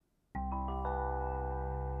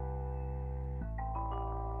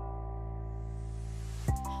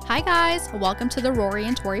Hi guys, welcome to the Rory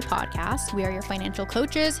and Tori podcast. We are your financial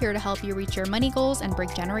coaches here to help you reach your money goals and break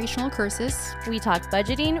generational curses. We talk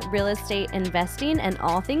budgeting, real estate, investing, and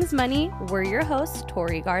all things money. We're your hosts,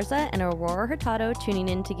 Tori Garza and Aurora Hurtado, tuning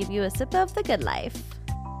in to give you a sip of the good life.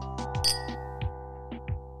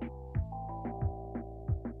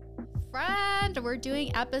 Friend, we're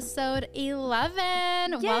doing episode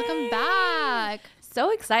 11. Yay! Welcome back.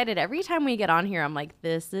 So excited. Every time we get on here, I'm like,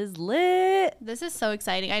 this is lit. This is so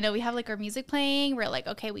exciting. I know we have like our music playing. We're like,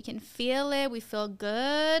 okay, we can feel it. We feel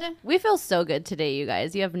good. We feel so good today, you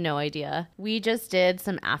guys. You have no idea. We just did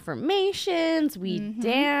some affirmations. We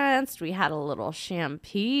danced. We had a little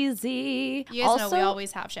champeasy. You guys know we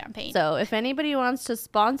always have champagne. So if anybody wants to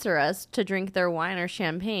sponsor us to drink their wine or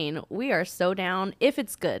champagne, we are so down if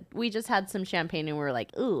it's good. We just had some champagne and we were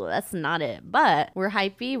like, ooh, that's not it. But we're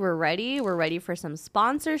hypey. We're ready. We're ready for some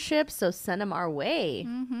sponsorships, so send them our way.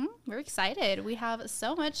 We're excited. We have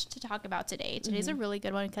so much to talk about today. Today's a really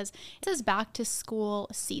good one because it says back to school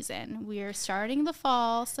season. We are starting the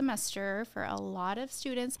fall semester for a lot of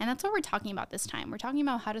students, and that's what we're talking about this time. We're talking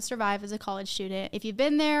about how to survive as a college student. If you've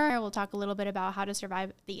been there, we'll talk a little bit about how to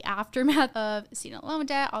survive the aftermath of student loan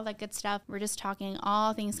debt, all that good stuff. We're just talking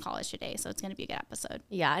all things college today, so it's going to be a good episode.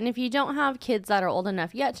 Yeah, and if you don't have kids that are old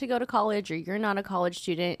enough yet to go to college, or you're not a college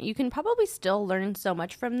student, you can probably still learn so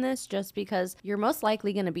much from this just because you're most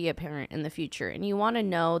likely going to be a parent in the future, and you want to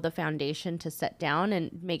know the foundation to set down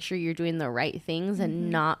and make sure you're doing the right things and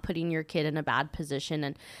not putting your kid in a bad position.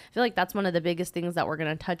 And I feel like that's one of the biggest things that we're going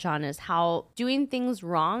to touch on is how doing things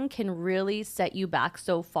wrong can really set you back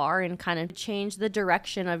so far and kind of change the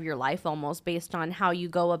direction of your life almost based on how you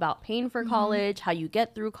go about paying for college, how you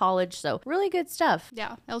get through college. So really good stuff.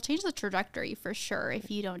 Yeah, it'll change the trajectory for sure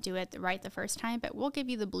if you don't do it right the first time, but we'll give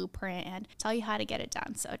you the blueprint and tell you how to get it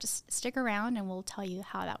done. So just stick around and we'll tell you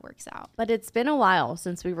how that works out. But it's been a while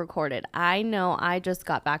since we recorded. I know I just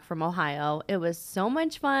got back from Ohio. It was so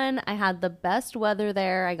much fun. I had the best weather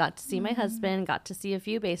there. I got to see my husband, got to see a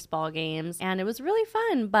few baseball games, and it was really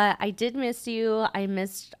fun. But I did miss you. I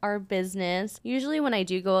missed our business. Usually when I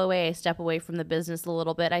do go away, I step away from the business a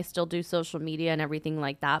little bit. I still do social media and everything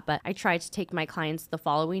like that, but I try to take my clients the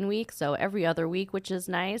following week, so every other week, which is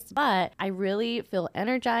nice. But I really feel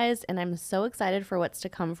energized and I'm so excited for what's to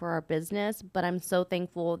come for our business. But I'm so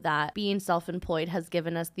thankful that being self-employed has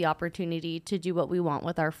given us the opportunity to do what we want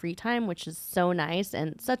with our free time, which is so nice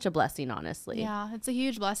and such a blessing, honestly. Yeah, it's a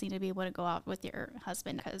huge blessing to be able to go out with your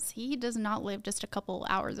husband because he does not live just a couple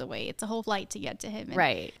hours away. It's a whole flight to get to him. And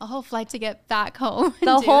right. A whole flight to get back home.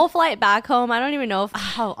 The whole flight back home. I don't even know if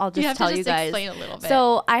I'll just tell you guys. Explain a little bit.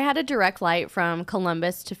 So I had a direct flight from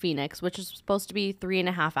Columbus to Phoenix, which is supposed to be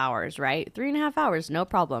 3.5 hours, right? 3.5 hours, no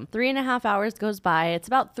problem. 3.5 hours goes by. It's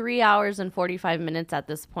about 3 hours and 45 minutes at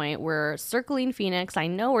this point. We're circling Phoenix. I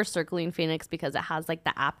know we're circling Phoenix because it has like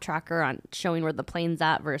the app tracker on showing where the plane's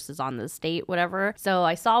at versus on the state, whatever. So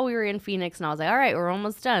I saw we were in Phoenix and I was like, all right, we're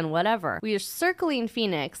almost done, whatever. We are circling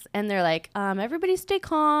Phoenix and they're like, everybody stay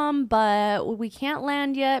calm, but we can't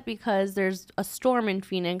land yet because there's a storm in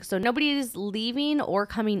Phoenix. So nobody is leaving or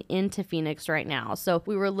coming into Phoenix right now. So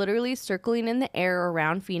we were literally circling in the air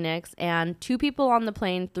around Phoenix and 2 people on the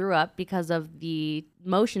plane threw up because of the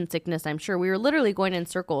motion sickness. I'm sure we were literally going in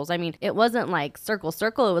circles. I mean, it wasn't like circle.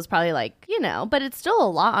 It was probably like, but it's still a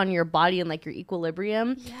lot on your body and like your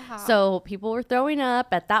equilibrium. Yeah. So people were throwing up.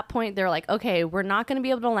 At that point, they're like, okay, we're not going to be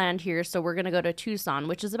able to land here. So we're going to go to Tucson,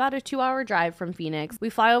 which is about a 2-hour drive from Phoenix. We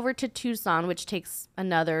fly over to Tucson, which takes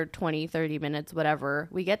another 20, 30 minutes, whatever.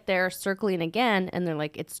 We get there circling again and they're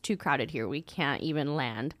like, it's too crowded here. We can't even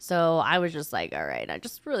land. So I was just like, all right, I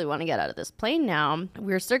just really want to get out of this plane now.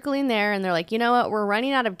 We're circling there and they're like, you know what? We're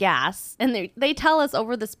running out of gas. And they tell us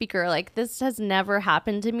over the speaker, like, this has never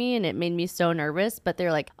happened to me and it made me so nervous. But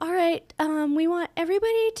they're like, all right, we want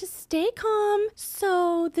everybody to stay calm.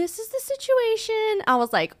 So this is the situation. I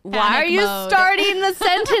was like, why are you starting the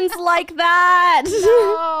sentence like that?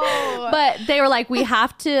 No. But they were like, we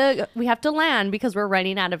have to land because we're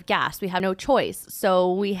running out of gas. We have no choice.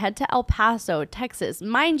 So we head to El Paso, Texas.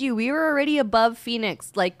 Mind you, we were already above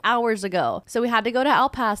Phoenix like hours ago. So we had to go to El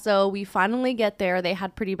Paso. We finally get there. They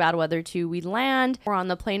had pretty bad weather too. We land. We're on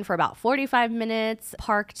the plane for about 45 minutes,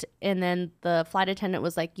 parked, and then the flight attendant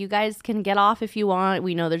was like, you guys can get off if you want.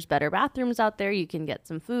 We know there's better bathrooms out there. You can get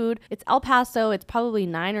some food. It's El Paso. It's probably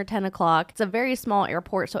 9 or 10 o'clock. It's a very small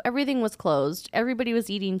airport, so everything was closed. Everybody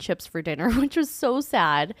was eating chips for dinner, which was so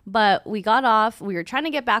sad. But we got off. We were trying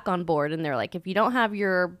to get back on board, and they're like, if you don't have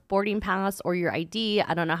your boarding pass or your ID,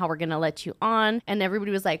 I don't know how we're going to let you on. And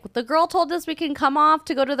everybody was like, the girl told us we can come off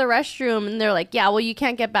to go to the restroom. And they're like, yeah, well, you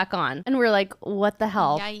can't get back on. And we're like, what the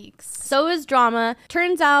hell? Yikes. So it was drama.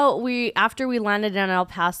 Turns out after we landed in El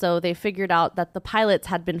Paso, they figured out that the pilots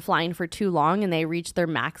had been flying for too long and they reached their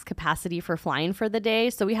max capacity for flying for the day.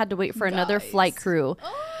 So we had to wait for another flight crew.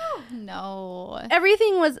 Oh, no.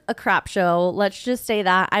 Everything was a crap show. Let's just say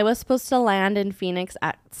that. I was supposed to land in Phoenix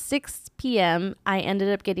at 6 p.m. I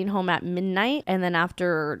ended up getting home at midnight. And then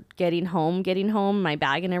after getting home, my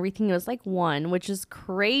bag and everything, it was like 1, which is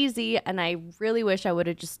crazy. And I really wish I would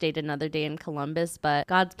have just stayed another day in Columbus, but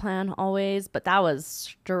God's plan always. But that was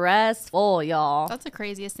stressful, y'all. That's the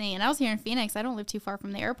craziest thing. And I was here in Phoenix. I don't live too far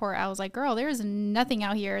from the airport. I was like, girl, there's nothing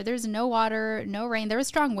out here. There's no water, no rain. There was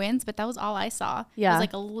strong winds, but that was all I saw. Yeah. It was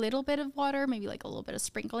like a little bit of water, maybe like a little bit of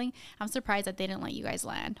sprinkling. I'm surprised that they didn't let you guys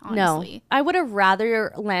land, honestly. No, I would have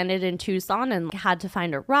rather landed in Tucson and had to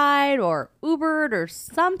find a ride or Ubered or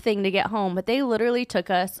something to get home, but they literally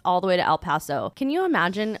took us all the way to El Paso. Can you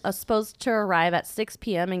imagine us supposed to arrive at 6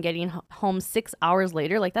 p.m. and getting home 6 hours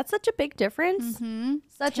later? Like, that's such a big difference. Mm-hmm.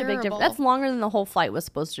 Such Terrible. a big difference. That's longer than the whole flight was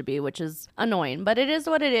supposed to be, which is annoying, but it is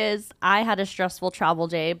what it is. I had a stressful travel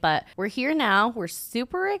day, but we're here now. We're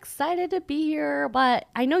super excited to be here, but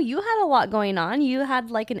I know you had a lot going on. You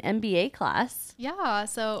had like an MBA class. Yeah,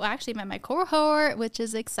 so I actually met my cohort, which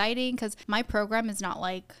is exciting because my program is not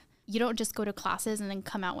like you don't just go to classes and then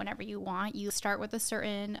come out whenever you want. You start with a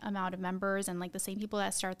certain amount of members, and like the same people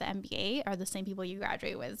that start the MBA are the same people you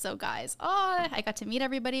graduate with. So guys, I got to meet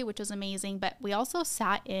everybody, which was amazing. But we also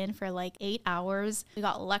sat in for like 8 hours. We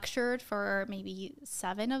got lectured for maybe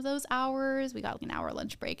 7 of those hours. We got like an hour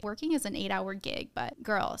lunch break. Working is an 8-hour gig, but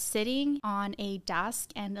girl, sitting on a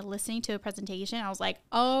desk and listening to a presentation, I was like,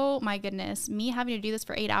 oh my goodness, me having to do this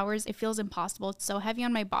for 8 hours, it feels impossible. It's so heavy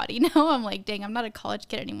on my body now. I'm like, dang, I'm not a college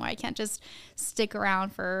kid anymore. I can't just stick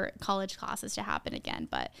around for college classes to happen again.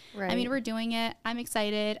 But I mean, we're doing it. I'm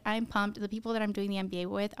excited. I'm pumped. The people that I'm doing the MBA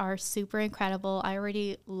with are super incredible. I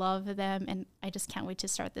already love them, and I just can't wait to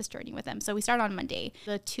start this journey with them. So we start on Monday.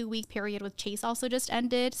 The 2-week period with Chase also just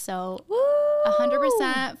ended. So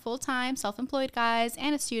 100% full-time, self-employed guys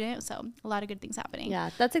and a student. So a lot of good things happening.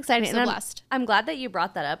 Yeah, that's exciting. I'm so blessed. I'm glad that you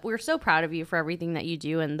brought that up. We're so proud of you for everything that you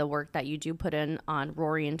do and the work that you do put in on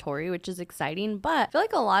Rory and Tori, which is exciting. But I feel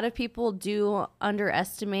like a lot of people do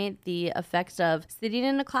underestimate the effects of sitting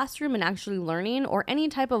in a classroom and actually learning, or any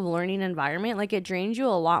type of learning environment. Like, it drains you a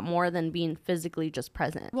lot more than being physically just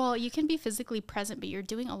present. Well, you can be physically present, but you're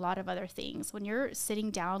doing a lot of other things. When you're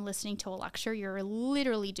sitting down listening to a lecture, you're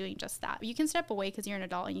literally doing just that. You can step away because you're an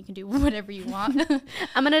adult and you can do whatever you want.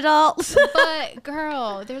 I'm an adult. But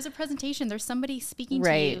girl, there's a presentation. There's somebody speaking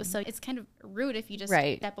to you. So it's kind of rude if you just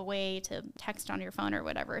step away to text on your phone or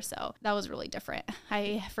whatever. So that was really different.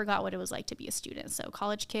 I forgot what it was like to be a student. So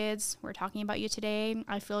college kids, we're talking about you today.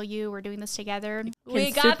 I feel you. We're doing this together.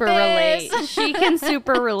 We got super this. relate. She can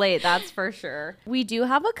super relate. That's for sure. We do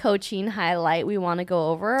have a coaching highlight we want to go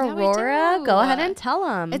over. Yeah, Aurora, go ahead and tell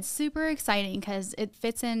them. It's super exciting because it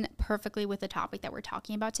fits in perfectly with the topic that we're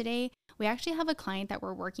talking about today. We actually have a client that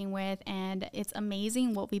we're working with, and it's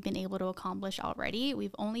amazing what we've been able to accomplish already.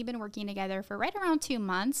 We've only been working together for right around 2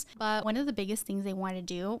 months, but one of the biggest things they wanted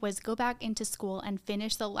to do was go back into school and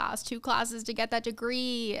finish the last 2 classes to get that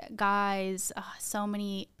degree. Guys, so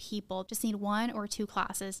many people just need 1 or 2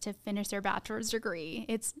 classes to finish their bachelor's degree.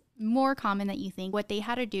 It's more common than you think. What they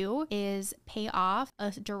had to do is pay off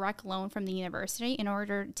a direct loan from the university in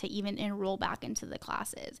order to even enroll back into the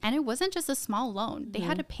classes. And it wasn't just a small loan. They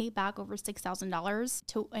had to pay back over $6,000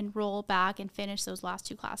 to enroll back and finish those last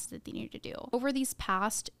 2 classes that they needed to do. Over these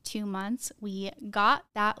past 2 months, we got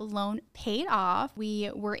that loan paid off.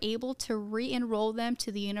 We were able to re-enroll them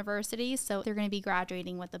to the university, so they're going to be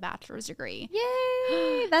graduating with a bachelor's degree.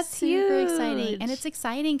 Yay! That's super huge. exciting. And it's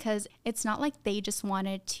exciting because it's not like they just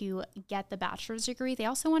wanted to get the bachelor's degree. They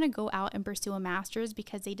also want to go out and pursue a master's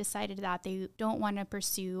because they decided that they don't want to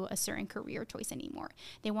pursue a certain career choice anymore.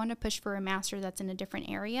 They want to push for a master that's in a different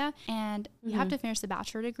area, and you have to finish the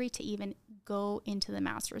bachelor degree to even go into the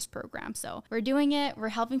master's program. So we're doing it. We're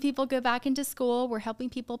helping people go back into school. We're helping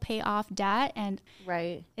people pay off debt, and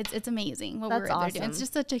it's amazing what That's they're awesome. doing. It's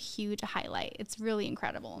just such a huge highlight. It's really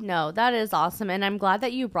incredible. No, that is awesome. And I'm glad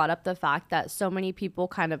that you brought up the fact that so many people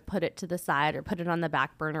kind of put it to the side or put it on the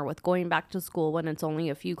back burner with going back to school when it's only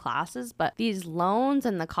a few classes. But these loans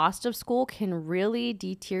and the cost of school can really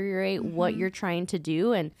deteriorate what you're trying to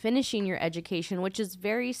do and finishing your education, which is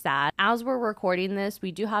very sad. As we're recording this,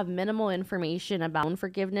 we do have minimal information information about loan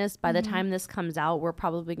forgiveness. By the time this comes out, we're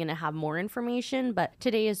probably going to have more information, but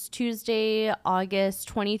today is Tuesday,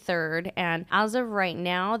 August 23rd. And as of right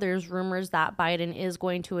now, there's rumors that Biden is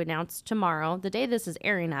going to announce tomorrow, the day this is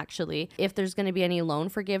airing actually, if there's going to be any loan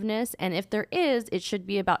forgiveness. And if there is, it should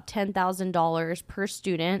be about $10,000 per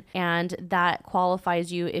student. And that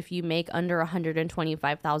qualifies you if you make under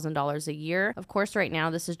 $125,000 a year. Of course, right now,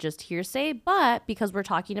 this is just hearsay, but because we're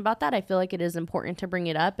talking about that, I feel like it is important to bring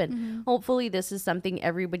it up. And hopefully this is something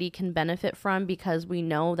everybody can benefit from, because we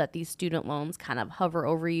know that these student loans kind of hover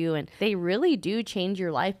over you and they really do change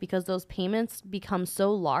your life, because those payments become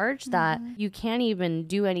so large that you can't even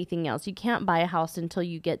do anything else. You can't buy a house until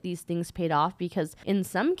you get these things paid off, because in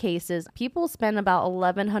some cases, people spend about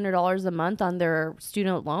 $1,100 a month on their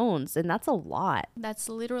student loans, and that's a lot. That's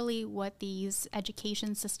literally what these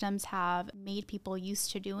education systems have made people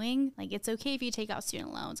used to doing. Like, it's okay if you take out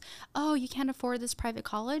student loans. Oh, you can't afford this private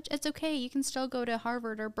college? It's okay. You can still go to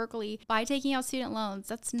Harvard or Berkeley by taking out student loans.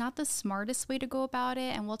 That's not the smartest way to go about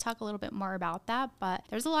it, and we'll talk a little bit more about that, but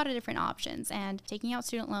there's a lot of different options, and taking out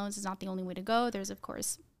student loans is not the only way to go. There's, of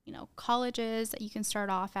course, colleges that you can start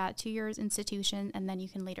off at, 2 years institution, and then you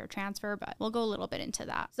can later transfer, but we'll go a little bit into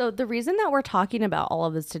that. So the reason that we're talking about all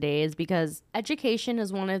of this today is because education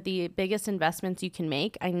is one of the biggest investments you can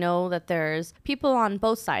make. I know that there's people on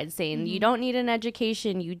both sides saying you don't need an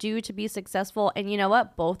education, you do to be successful. And you know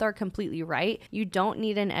what? Both are completely right. You don't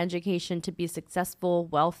need an education to be successful,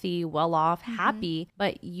 wealthy, well off, happy,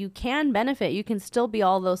 but you can benefit. You can still be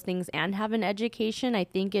all those things and have an education. I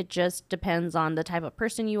think it just depends on the type of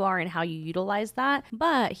person you are and how you utilize that.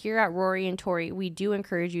 But here at Rory and Tori, we do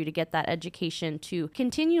encourage you to get that education, to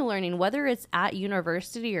continue learning, whether it's at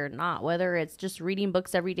university or not, whether it's just reading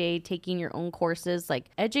books every day, taking your own courses. Like,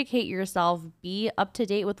 educate yourself, be up to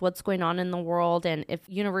date with what's going on in the world. And if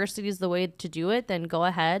university is the way to do it, then go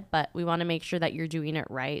ahead. But we want to make sure that you're doing it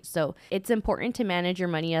right. So it's important to manage your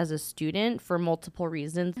money as a student for multiple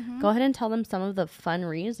reasons. Go ahead and tell them some of the fun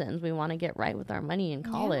reasons we want to get right with our money in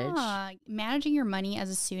college. Yeah. Managing your money as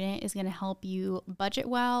a student is going to help you budget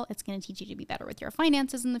well. It's going to teach you to be better with your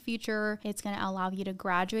finances in the future. It's going to allow you to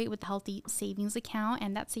graduate with a healthy savings account,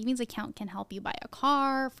 and that savings account can help you buy a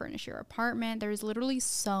car, furnish your apartment. There's literally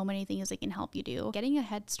so many things it can help you do. Getting a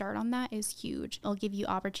head start on that is huge. It'll give you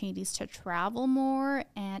opportunities to travel more,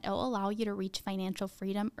 and it'll allow you to reach financial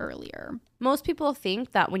freedom earlier. Most people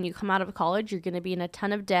think that when you come out of college, you're going to be in a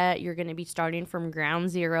ton of debt. You're going to be starting from ground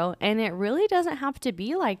zero. And it really doesn't have to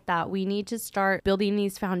be like that. We need to start building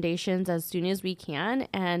these foundations as soon as we can.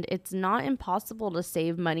 And it's not impossible to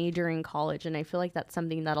save money during college. And I feel like that's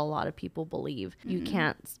something that a lot of people believe. You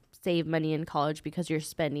can't save money in college because you're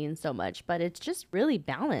spending so much, but it's just really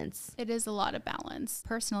balance. It is a lot of balance.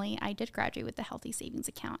 Personally, I did graduate with a healthy savings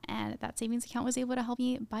account, and that savings account was able to help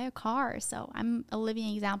me buy a car. So I'm a living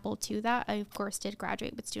example to that. I, of course, did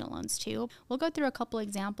graduate with student loans too. We'll go through a couple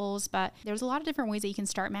examples, but there's a lot of different ways that you can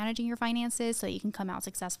start managing your finances so that you can come out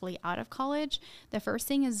successfully out of college. The first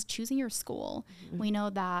thing is choosing your school. We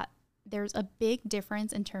know that there's a big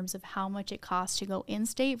difference in terms of how much it costs to go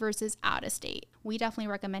in-state versus out-of-state. We definitely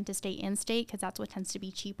recommend to stay in-state because that's what tends to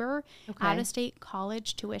be cheaper. Okay. Out-of-state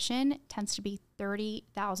college tuition tends to be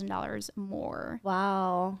 $30,000 more.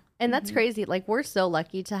 Wow. And that's crazy. Like, we're so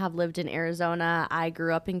lucky to have lived in Arizona. I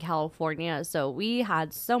grew up in California, so we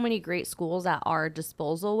had so many great schools at our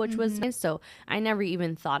disposal, which was nice. So I never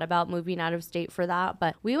even thought about moving out of state for that.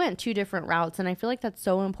 But we went 2 different routes, and I feel like that's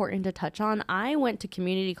so important to touch on. I went to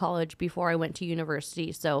community college before I went to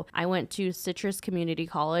university. So I went to Citrus Community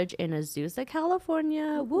College in Azusa,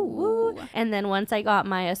 California. Woo woo. And then once I got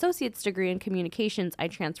my associate's degree in communications, I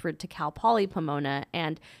transferred to Cal Poly Pomona.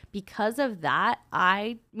 And because of that,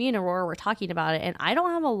 me and Aurora were talking about it, and I don't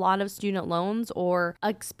have a lot of student loans or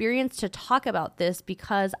experience to talk about this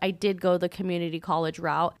because I did go the community college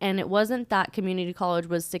route, and it wasn't that community college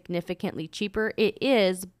was significantly cheaper. It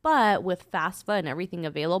is, but with FAFSA and everything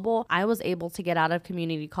available, I was able to get out of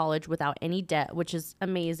community college without any debt, which is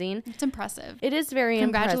amazing. It's impressive. It is very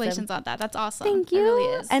Congratulations impressive. on that. That's awesome. Thank you. It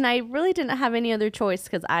really is. And I really didn't have any other choice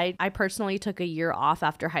because I personally took a year off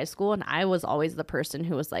after high school, and I was always the person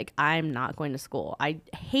who was like, I'm not going to school. I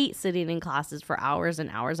hate sitting in classes for hours and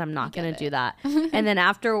hours. I'm not going to do that. And then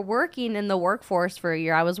after working in the workforce for a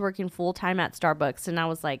year, I was working full time at Starbucks, and I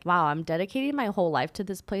was like, wow, I'm dedicating my whole life to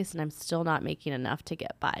this place and I'm still not making enough to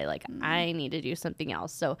get by. Like, I need to do something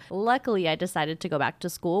else. So luckily I decided to go back to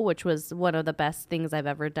school, which was one of the best things I've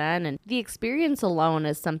ever done. And the experience alone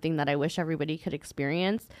is something that I wish everybody could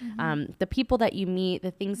experience. The people that you meet, the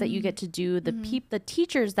things that you get to do, the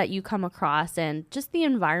teachers that you come across, class, and just the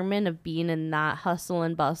environment of being in that hustle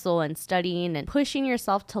and bustle and studying and pushing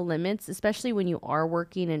yourself to limits, especially when you are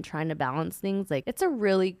working and trying to balance things. Like, it's a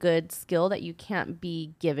really good skill that you can't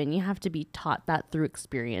be given. You have to be taught that through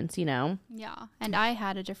experience, you know? Yeah. And I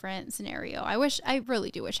had a different scenario. I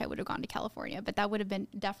really do wish I would have gone to California, but that would have been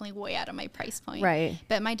definitely way out of my price point. Right.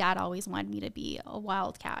 But my dad always wanted me to be a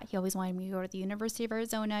wildcat. He always wanted me to go to the University of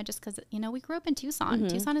Arizona just because, you know, we grew up in Tucson.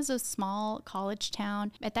 Tucson is a small college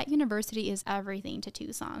town, but that university is everything to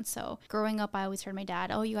Tucson. So growing up, I always heard my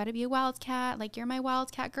dad, oh, you got to be a wildcat. Like, you're my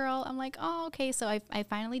wildcat girl. I'm like, oh, okay. So I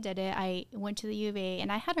finally did it. I went to the U of A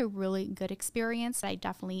and I had a really good experience. I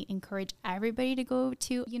definitely encourage everybody to go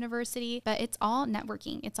to university, but it's all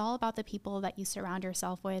networking. It's all about the people that you surround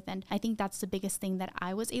yourself with. And I think that's the biggest thing that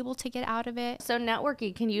I was able to get out of it. So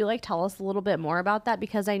networking, can you like tell us a little bit more about that?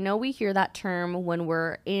 Because I know we hear that term when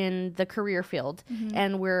we're in the career field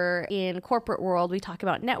and we're in corporate world. We talk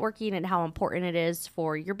about networking and how important it is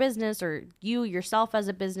for your business or you yourself as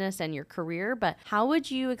a business and your career. But how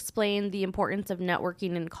would you explain the importance of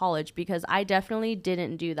networking in college? Because I definitely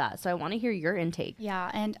didn't do that. So I want to hear your intake.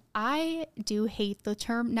 Yeah. And I do hate the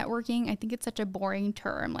term networking. I think it's such a boring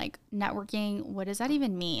term. Like, networking, what does that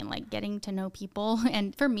even mean? Like, getting to know people.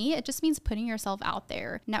 And for me, it just means putting yourself out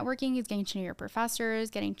there. Networking is getting to know your professors,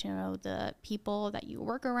 getting to know the people that you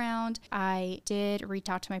work around. I did reach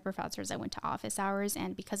out to my professors. I went to office hours,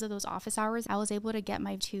 and because of those office hours, I was able to get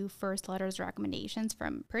my 2 first letters of recommendations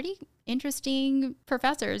from pretty interesting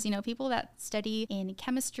professors, you know, people that study in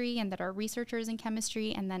chemistry and that are researchers in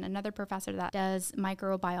chemistry, and then another professor that does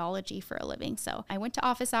microbiology for a living. So I went to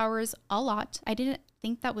office hours a lot. I didn't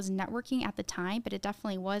think that was networking at the time, but it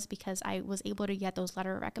definitely was because I was able to get those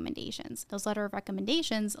letter of recommendations. Those letter of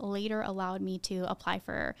recommendations later allowed me to apply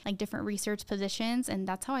for like different research positions, and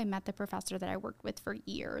that's how I met the professor that I worked with for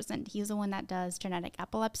years. And he's the one that does genetic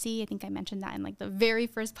epilepsy. I think I mentioned that in like the very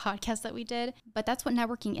first podcast that we did. But that's what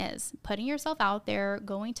networking is: putting yourself out there,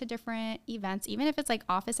 going to different events, even if it's like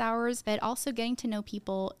office hours, but also getting to know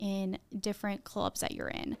people in different clubs that you're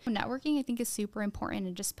in. Networking, I think, is super important,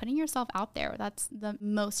 and just putting yourself out there. That's the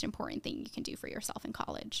most important thing you can do for yourself in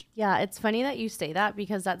college. Yeah, it's funny that you say that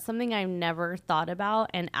because that's something I've never thought about.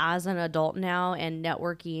 And as an adult now and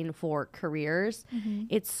networking for careers,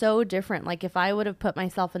 it's so different. Like, if I would have put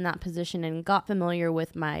myself in that position and got familiar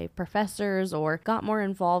with my professors or got more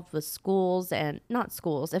involved with schools and not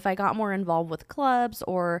schools, if I got more involved with clubs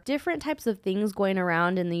or different types of things going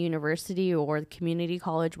around in the university or the community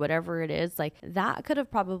college, whatever it is, like that could have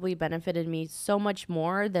probably benefited me so much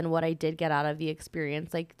more than what I did get out of the experience.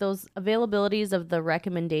 Like, those availabilities of the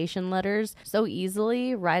recommendation letters so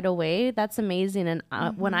easily right away, that's amazing. And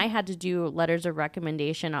when I had to do letters of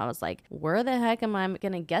recommendation, I was like, where the heck am I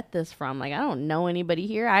going to get this from? Like, I don't know anybody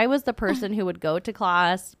here. I was the person who would go to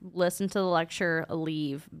class, listen to the lecture,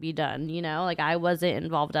 leave, be done, you know? Like, I wasn't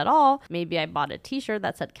involved at all. Maybe I bought a t-shirt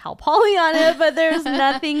that said Cal Poly on it, but there's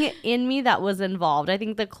nothing in me that was involved. I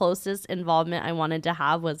think the closest involvement I wanted to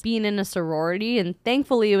have was being in a sorority, and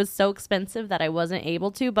thankfully it was so expensive that I wasn't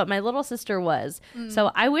able to, but my little sister was.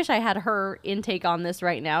 So I wish I had her intake on this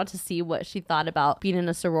right now to see what she thought about being in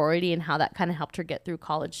a sorority and how that kind of helped her get through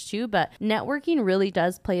college too. But networking really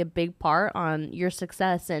does play a big part on your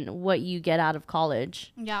success and what you get out of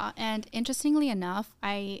college. Yeah. And interestingly enough,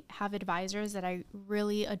 I have advisors that I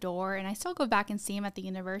really adore, and I still go back and see them at the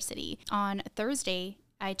university. On Thursday,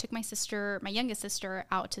 I took my youngest sister,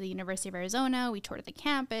 out to the University of Arizona. We toured the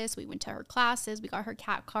campus. We went to her classes. We got her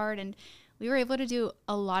CAT card, and we were able to do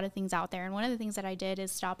a lot of things out there. And one of the things that I did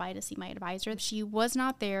is stop by to see my advisor. She was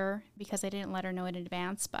not there because I didn't let her know in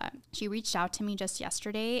advance, but she reached out to me just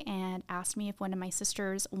yesterday and asked me if one of my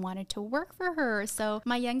sisters wanted to work for her. So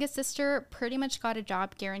my youngest sister pretty much got a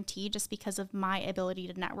job guaranteed just because of my ability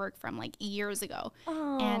to network from like years ago.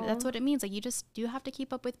 Aww. And that's what it means. Like, you just do have to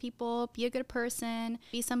keep up with people, be a good person,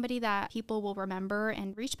 be somebody that people will remember,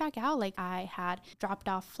 and reach back out. Like, I had dropped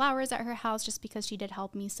off flowers at her house just because she did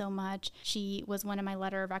help me so much. She was one of my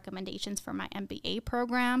letter of recommendations for my MBA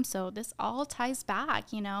program. So this all ties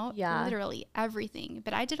back, you know, literally everything.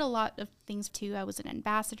 But I did a lot of things too. I was an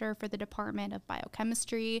ambassador for the Department of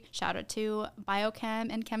Biochemistry. Shout out to Biochem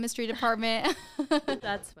and Chemistry Department.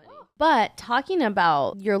 That's funny. But talking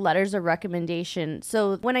about your letters of recommendation,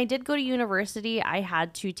 so when I did go to university, I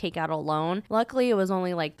had to take out a loan. Luckily, it was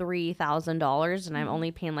only like $3,000, and I'm only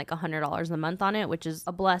paying like $100 a month on it, which is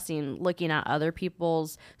a blessing looking at other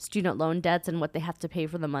people's student loan debts and what they have to pay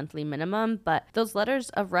for the monthly minimum. But those letters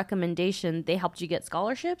of recommendation, they helped you get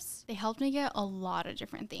scholarships? They helped me get a lot of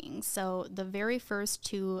different things. So the very first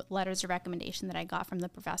 2 letters of recommendation that I got from the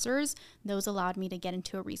professors, those allowed me to get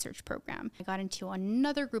into a research program. I got into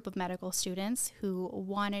another group of medical medical students who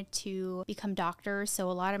wanted to become doctors. So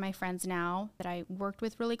a lot of my friends now that I worked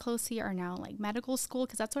with really closely are now like medical school,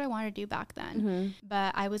 because that's what I wanted to do back then.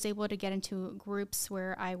 But I was able to get into groups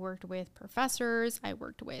where I worked with professors, I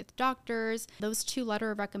worked with doctors. Those 2 letter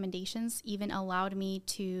of recommendations even allowed me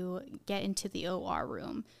to get into the OR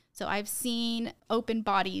room. So I've seen open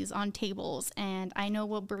bodies on tables, and I know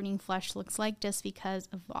what burning flesh looks like just because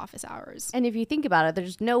of office hours. And if you think about it,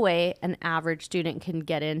 there's no way an average student can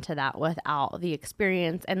get into that without the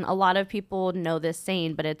experience. And a lot of people know this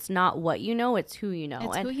saying, but it's not what you know, it's who you know.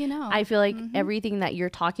 It's and who you know. I feel like everything that you're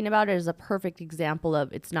talking about is a perfect example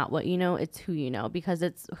of it's not what you know, it's who you know, because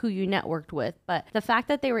it's who you networked with. But the fact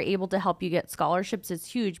that they were able to help you get scholarships is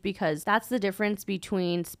huge, because that's the difference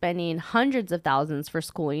between spending hundreds of thousands for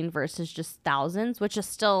schooling versus just thousands, which is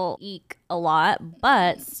still a lot,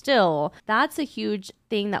 but still that's a huge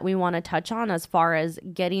thing that we want to touch on as far as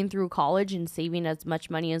getting through college and saving as much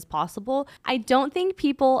money as possible. I don't think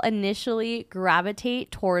people initially gravitate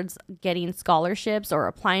towards getting scholarships or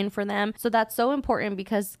applying for them. So that's so important,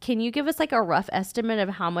 because can you give us like a rough estimate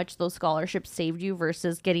of how much those scholarships saved you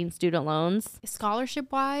versus getting student loans?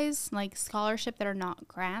 Scholarship wise, like scholarship that are not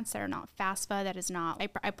grants, that are not FAFSA, that is not,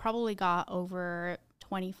 I probably got over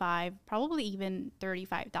 25, probably even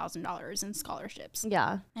 $35,000 in scholarships.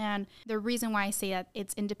 Yeah. And the reason why I say that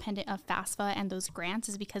it's independent of FAFSA and those grants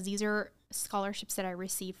is because these are scholarships that I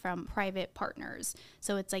received from private partners.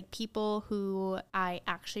 So it's like people who I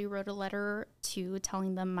actually wrote a letter to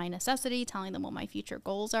telling them my necessity, telling them what my future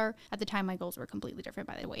goals are. At the time, my goals were completely different,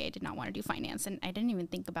 by the way. I did not want to do finance, and I didn't even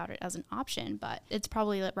think about it as an option, but it's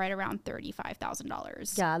probably right around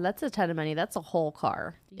 $35,000. Yeah, that's a ton of money. That's a whole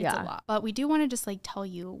car. It's a lot. But we do want to just like tell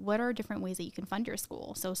you what are different ways that you can fund your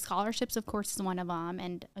school. So scholarships, of course, is one of them.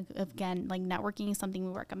 And again, like networking is something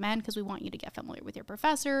we recommend, because we want you to get familiar with your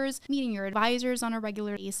professors, meeting your advisors on a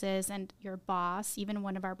regular basis, and your boss. Even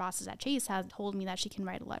one of our bosses at Chase has told me that she can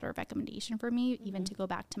write a letter of recommendation for me, even to go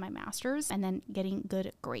back to my master's, and then getting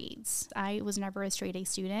good grades. I was never a straight A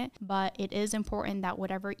student, but it is important that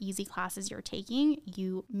whatever easy classes you're taking,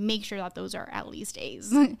 you make sure that those are at least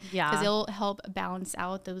A's. Yeah. Because it'll help balance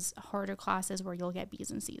out those harder classes where you'll get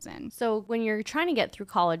B's and C's in. So when you're trying to get through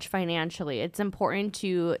college financially, it's important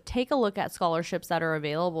to take a look at scholarships that are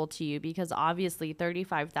available to you, because obviously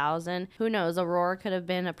 $35,000, who knows, Aurora could have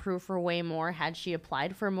been approved for way more had she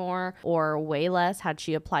applied for more, or way less had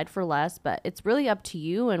she applied for less. But it's really up to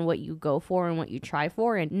you and what you go for and what you try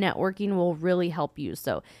for, and networking will really help you.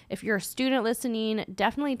 So if you're a student listening,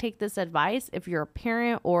 definitely take this advice. If you're a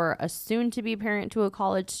parent or a soon-to-be parent to a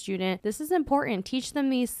college student, this is important. Teach them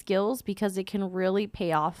these skills, because it can really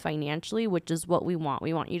pay off financially, which is what we want.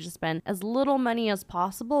 We want you to spend as little money as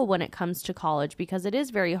possible when it comes to college, because it is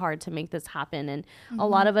very hard to make this happen. And a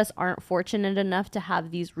lot of us aren't fortunate enough to have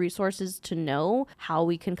these resources to know how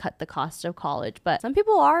we can cut the cost of college. But some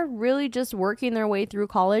people are really just working their way through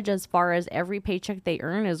college, as far as every paycheck they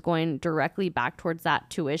earn is going directly back towards that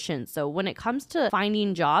tuition. So when it comes to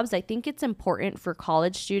finding jobs, I think it's important for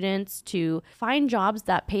college students to find jobs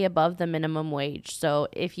that pay above the minimum wage. So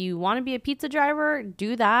if you want to be a pizza driver,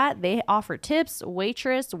 do that. They offer tips,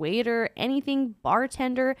 waitress, waiter, anything,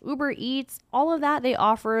 bartender, Uber Eats, all of that. They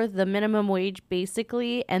offer the minimum wage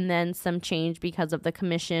basically, and then some change because of the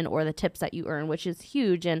commission or the tips that you earn, which is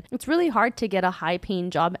huge. And it's really hard to get a high paying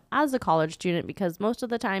job as a college student, because most of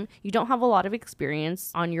the time you don't have a lot of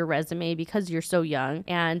experience on your resume because you're so young,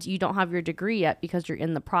 and you don't have your degree yet because you're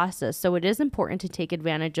in the process. So it is important to take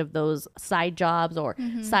advantage of those side jobs or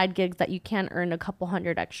side gigs that you can earn a couple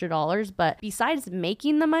 $100 extra. But besides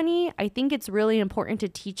making the money, I think it's really important to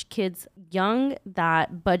teach kids young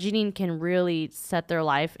that budgeting can really set their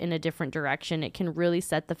life in a different direction. It can really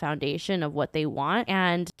set the foundation of what they want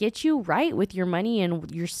and get you right with your money and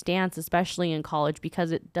your stance, especially in college,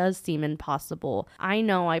 because it does seem impossible. I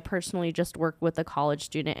know I personally just worked with a college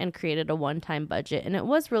student and created a one-time budget, and it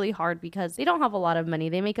was really hard because they don't have a lot of money.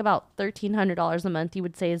 They make about $1,300 a month, you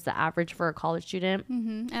would say, is the average for a college student.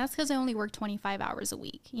 And that's because I only work 25 hours a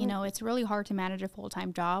week. You know, it's really hard to manage a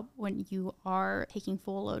full-time job when you are taking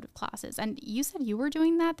full load of classes. And you said you were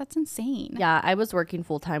doing that? That's insane. Yeah, I was working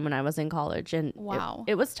full-time when I was in college, and wow,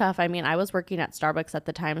 it was tough. I mean, I was working at Starbucks at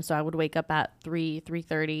the time, so I would wake up at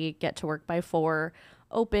 3:30, get to work by 4,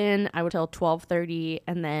 open, I would till 12:30,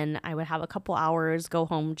 and then I would have a couple hours, go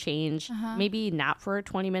home, change, maybe nap for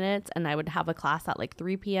 20 minutes, and I would have a class at like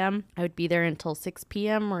 3 p.m. I would be there until 6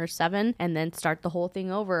 p.m. or 7, and then start the whole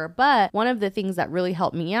thing over. But one of the things that really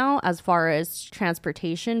helped me out as far as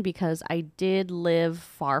transportation, because I did live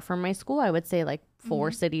far from my school, I would say like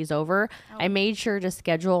 4 cities over, I made sure to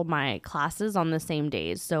schedule my classes on the same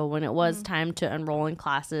days. So when it was time to enroll in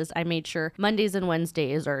classes, I made sure Mondays and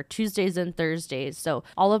Wednesdays or Tuesdays and Thursdays. So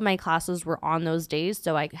all of my classes were on those days.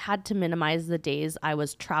 So I had to minimize the days I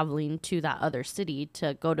was traveling to that other city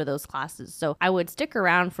to go to those classes. So I would stick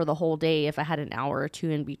around for the whole day if I had an hour or two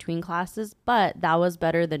in between classes, but that was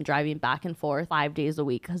better than driving back and forth 5 days a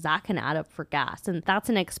week because that can add up for gas. And that's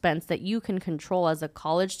an expense that you can control as a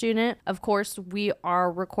college student. Of course, we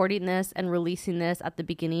are recording this and releasing this at the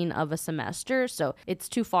beginning of a semester, so it's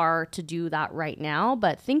too far to do that right now,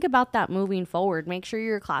 but think about that moving forward. Make sure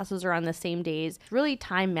your classes are on the same days. It's really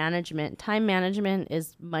time management. Time management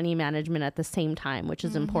is money management at the same time, which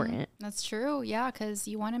is important. That's true. Yeah, because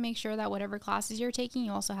you want to make sure that whatever classes you're taking,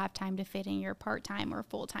 you also have time to fit in your part-time or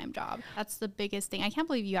full-time job. That's the biggest thing. I can't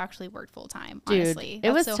believe you actually worked full-time, honestly. Dude,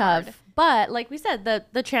 it was so tough. Hard. But like we said,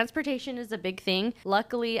 the transportation is a big thing.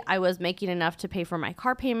 Luckily, I was making enough to pay for my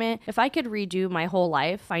car payment. If I could redo my whole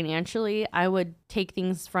life financially, I would take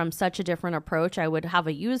things from such a different approach. I would have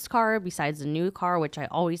a used car besides a new car, which I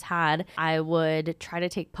always had. I would try to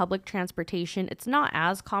take public transportation. It's not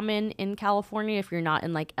as common in California if you're not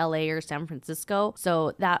in like LA or San Francisco.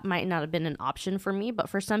 So that might not have been an option for me. But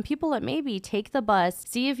for some people, it may be. Take the bus.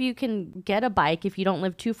 See if you can get a bike if you don't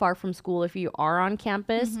live too far from school. If you are on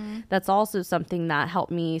campus, that's also something that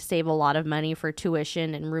helped me save a lot of money for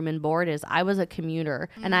tuition and room and board. Is I was a commuter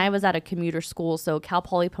and I was at a commuter school. So Cal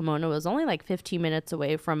Poly Pomona was only like 15 minutes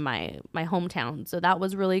away from my hometown. So that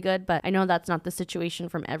was really good. But I know that's not the situation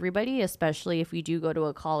from everybody, especially if you do go to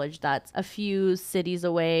a college that's a few cities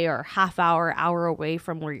away or hour away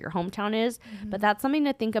from where your hometown is. But that's something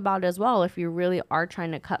to think about as well. If you really are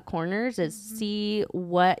trying to cut corners, is see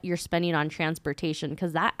what you're spending on transportation,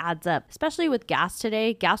 because that adds up, especially with gas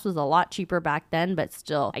today. Gas was a lot cheaper back then, but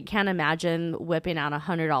still, I can't imagine whipping out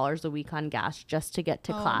 $100 a week on gas just to get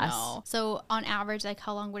to class. No. So on average, like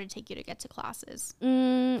how long would it take you to get to classes?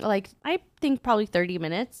 Like I think probably 30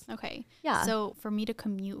 minutes. Okay. Yeah. So for me to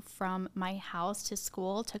commute from my house to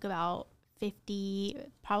school took about 50,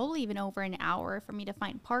 probably even over an hour for me to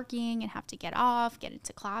find parking and have to get off, get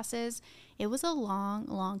into classes. It was a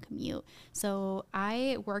long commute. So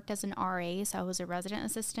I worked as an RA. So I was a resident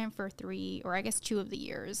assistant for 2 of the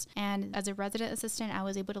years. And as a resident assistant, I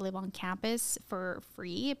was able to live on campus for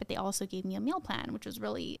free, but they also gave me a meal plan, which was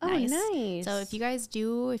really nice. Nice. So if you guys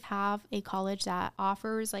do have a college that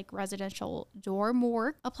offers like residential dorm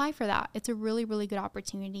work, apply for that. It's a really good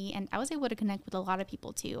opportunity. And I was able to connect with a lot of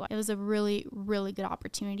people too. It was a really good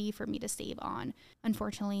opportunity for me to save on.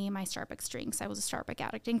 Unfortunately, my Starbucks drinks, I was a Starbucks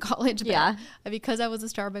addict in college. Yeah. Because I was a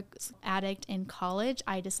Starbucks addict in college,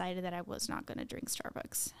 I decided that I was not going to drink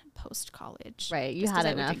Starbucks post college. Right. You just had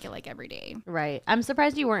I enough. would drink it like every day. Right. I'm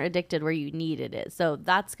surprised you weren't addicted where you needed it. So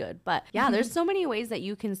that's good. But yeah, there's so many ways that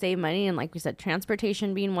you can save money. And like we said,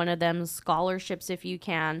 transportation being one of them, scholarships if you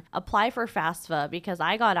can. Apply for FAFSA, because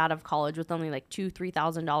I got out of college with only like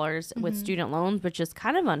 $2,000-$3,000 with student loans, which is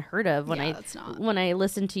kind of unheard of when I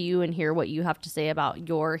listen to you and hear what you have to say about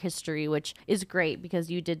your history, which is great because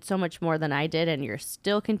you did so much more than I did and you're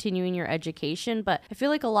still continuing your education. But I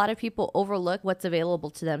feel like a lot of people overlook what's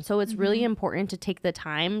available to them. So it's really important to take the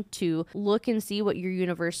time to look and see what your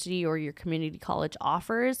university or your community college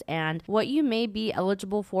offers and what you may be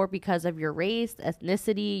eligible for because of your race,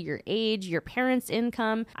 ethnicity, your age, your parents'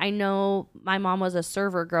 income. I know my mom was a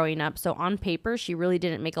server growing up, so on paper she really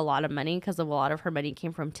didn't make a lot of money because of a lot of her money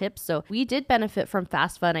came from tips. So we did benefit from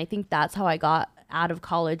FAFSA, and I think that's how I got out of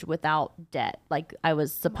college without debt like I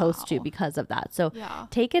was supposed to because of that. So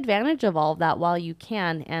take advantage of all of that while you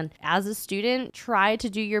can. And as a student, try to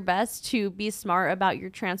do your best to be smart about your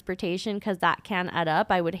transportation because that can add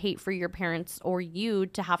up. I would hate for your parents or you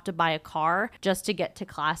to have to buy a car just to get to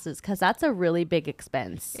classes because that's a really big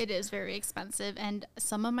expense. It is very expensive. And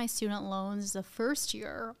some of my student loans the first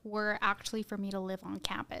year were actually for me to live on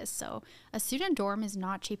campus. So a student dorm is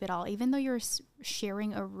not cheap at all. Even though you're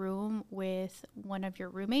sharing a room with one of your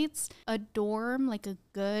roommates, a dorm, like a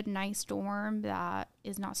good nice dorm that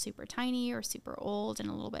is not super tiny or super old and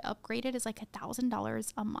a little bit upgraded, is like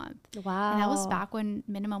 $1,000 a month. Wow. And that was back when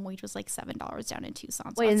minimum wage was like $7 down in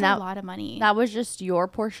Tucson. So Wait, that's a lot of money. That was just your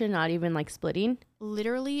portion, not even like splitting?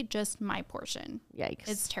 Literally just my portion. Yikes.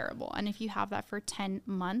 It's terrible. And if you have that for 10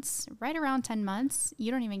 months, right around 10 months,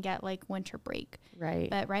 you don't even get like winter break. Right.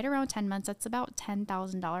 But right around 10 months, that's about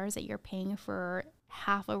 $10,000 that you're paying for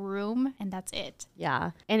half a room, and that's it.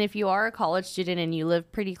 Yeah. And if you are a college student and you live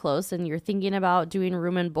pretty close and you're thinking about doing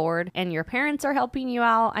room and board and your parents are helping you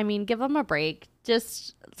out, I mean, give them a break.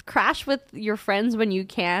 Just crash with your friends when you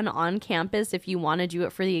can on campus if you want to do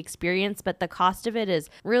it for the experience, but the cost of it is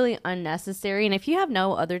really unnecessary. And if you have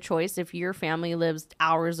no other choice, if your family lives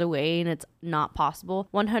hours away and it's not possible,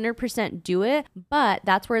 100% do it. But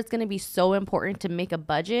that's where it's going to be so important to make a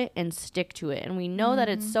budget and stick to it. And we know that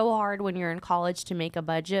it's so hard when you're in college to make a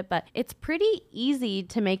budget, but it's pretty easy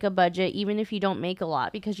to make a budget even if you don't make a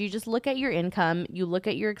lot, because you just look at your income, you look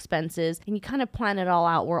at your expenses, and you kind of plan it all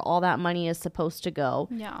out where all that money is supposed to go.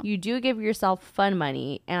 Yeah. You do give yourself fun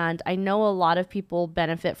money, and I know a lot of people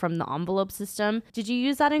benefit from the envelope system. Did you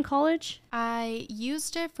use that in college? I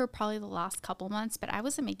used it for probably the last couple months, but I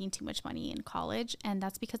wasn't making too much money in college, and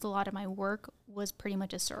that's because a lot of my work was pretty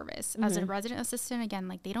much a service. As a resident assistant, again,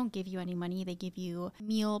 like they don't give you any money, they give you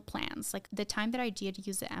meal plans. Like the time that I did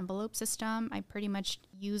use the envelope system, I pretty much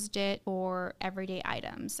used it for everyday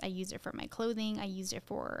items. I used it for my clothing, I used it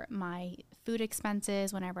for my food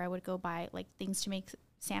expenses whenever I would go buy like things to make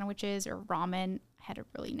sandwiches or ramen. I had a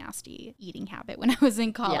really nasty eating habit when I was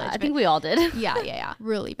in college. Yeah, I think we all did. Yeah,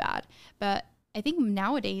 really bad. But I think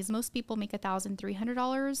nowadays most people make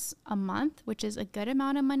 $1,300 a month, which is a good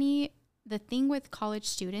amount of money. The thing with college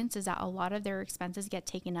students is that a lot of their expenses get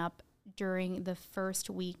taken up during the first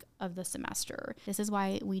week of the semester. This is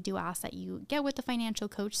why we do ask that you get with the financial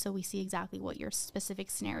coach so we see exactly what your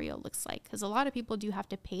specific scenario looks like, because a lot of people do have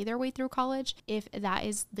to pay their way through college. If that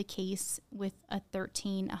is the case with a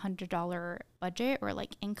 $1,300 budget or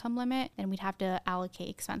like income limit, then we'd have to allocate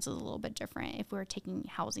expenses a little bit different if we were taking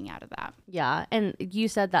housing out of that. Yeah, and you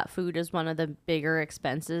said that food is one of the bigger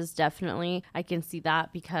expenses. Definitely, I can see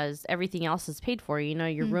that because everything else is paid for, you know,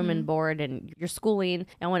 your room and board and your schooling.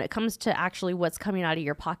 And when it comes to actually what's coming out of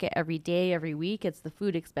your pocket every day, every week, it's the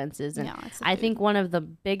food expenses. And I think one of the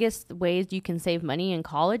biggest ways you can save money in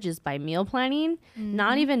college is by meal planning,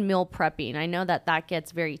 not even meal prepping. I know that that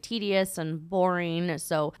gets very tedious and boring.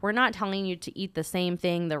 So we're not telling you to eat the same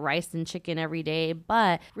thing, the rice and chicken every day,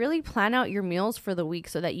 but really plan out your meals for the week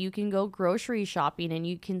so that you can go grocery shopping and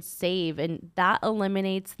you can save. And that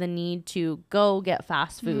eliminates the need to go get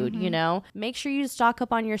fast food, you know? Make sure you stock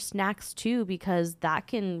up on your snacks too, because that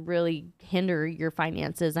can really hinder your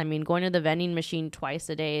finances. I mean, going to the vending machine twice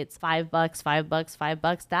a day, it's $5,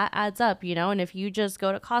 $5, that adds up, you know? And if you just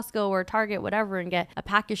go to Costco or Target, whatever, and get a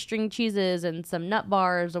pack of string cheeses and some nut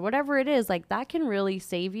bars or whatever it is, like that can really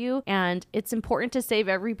save you. And it's important to save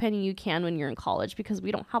every penny you can when you're in college because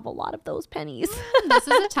we don't have a lot of those pennies. This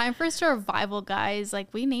is a time for survival, guys. Like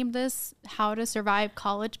we named this How to Survive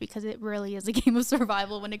College because it really is a game of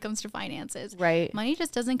survival when it comes to finances. Right. Money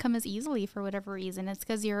just doesn't come as easily for whatever reason. It's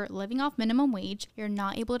because you're living off minimum wage. You're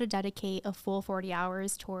not able to dedicate a full 40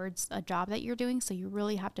 hours towards a job that you're doing. So you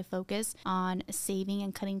really have to focus on saving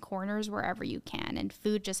and cutting corners wherever you can. And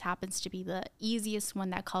food just happens to be the easiest one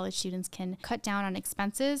that college students can cut down on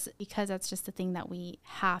expenses because that's just the thing that we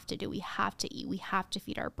have to do. We have to eat. We have to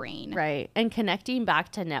feed our brain. Right. And connecting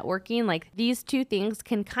back to networking, like these two things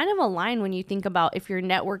can kind of align when you think about if you're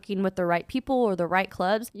networking with the right people or the right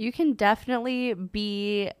clubs, you can definitely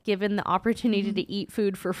be given the opportunity to eat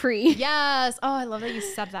food for free. Yes. Oh, I love that you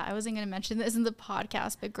said that. I wasn't going to mention this in the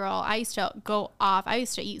podcast, but girl, I used to go off. I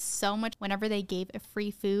used to eat so much whenever they gave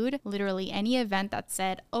free food. Literally any event that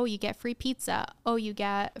said, oh, you get free pizza. Oh, you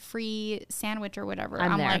get free sandwich or whatever.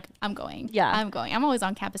 I'm like, I'm going. Yeah. I'm going. I'm always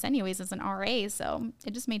on campus anyways as an RA. So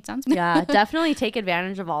it just made sense. Yeah, definitely take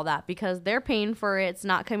advantage of all that because they're paying for it. It's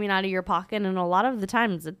not coming out of your pocket. And a lot of the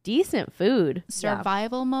time it's a decent food.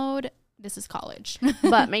 Survival mode. This is college.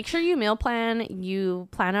 But make sure you meal plan, you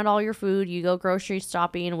plan out all your food, you go grocery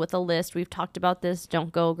shopping with a list. We've talked about this.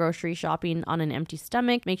 Don't go grocery shopping on an empty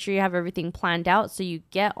stomach. Make sure you have everything planned out so you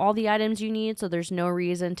get all the items you need. So there's no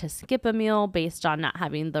reason to skip a meal based on not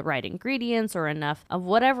having the right ingredients or enough of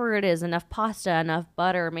whatever it is, enough pasta, enough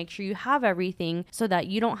butter. Make sure you have everything so that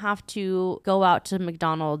you don't have to go out to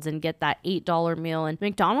McDonald's and get that $8 meal. And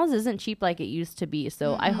McDonald's isn't cheap like it used to be.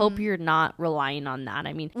 So I hope you're not relying on that.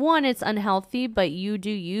 I mean, one, it's unhealthy, but you do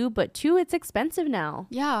you, but two, it's expensive now.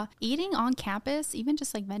 Yeah. Eating on campus, even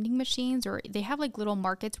just like vending machines, or they have like little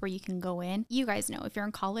markets where you can go in. You guys know if you're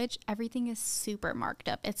in college, everything is super marked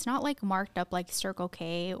up. It's not like marked up like Circle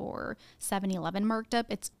K or 7-Eleven marked up.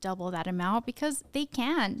 It's double that amount because they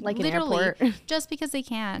can. Like literally, an airport. just because they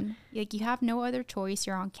can. Like, you have no other choice.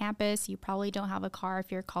 You're on campus. You probably don't have a car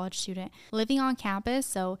if you're a college student living on campus.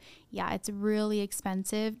 So yeah, it's really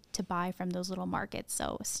expensive to buy from those little markets.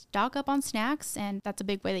 So stock up on snacks, and that's a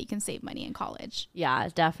big way that you can save money in college. Yeah,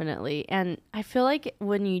 definitely. And I feel like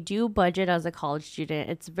when you do budget as a college student,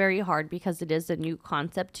 it's very hard because it is a new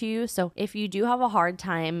concept to you. So if you do have a hard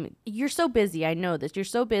time, you're so busy. I know this. You're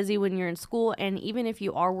so busy when you're in school. And even if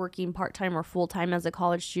you are working part-time or full-time as a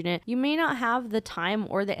college student, you may not have the time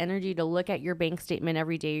or the energy to look at your bank statement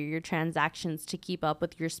every day or your transactions to keep up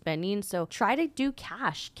with your spending. So try to do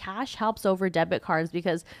cash. Cash helps over debit cards,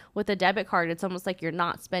 because with a debit card, it's almost like you're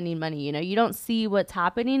not spending money. You know, you don't see what's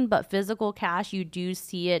happening, but physical cash, you do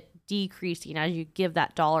see it decreasing as you give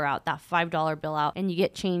that dollar out, that $5 bill out, and you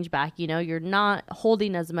get change back. You know, you're not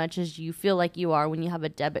holding as much as you feel like you are when you have a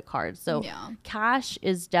debit card. So cash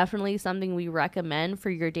is definitely something we recommend for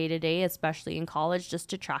your day-to-day, especially in college, just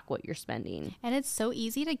to track what you're spending. And it's so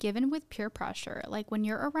easy to give in with peer pressure. Like, when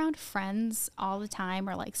you're around friends all the time,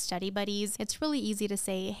 or like study buddies, it's really easy to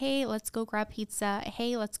say, hey, let's go grab pizza.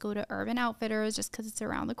 Hey, let's go to Urban Outfitters just because it's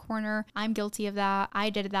around the corner. I'm guilty of that. I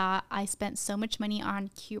did that. I spent so much money on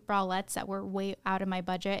cute bralettes that were way out of my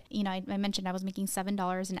budget. You know, I mentioned I was making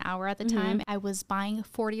 $7 an hour at the time. I was buying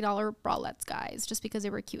 $40 bralettes, guys, just because they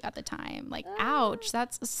were cute at the time. Like, ouch,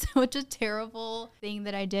 that's such a terrible thing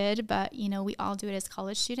that I did. But, you know, we all do it as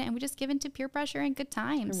college student, and we just give in to peer pressure and good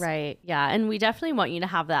times. Right. Yeah. And we definitely want you to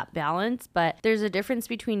have that balance, but there's a difference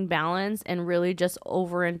between balance and really just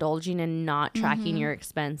overindulging and not tracking your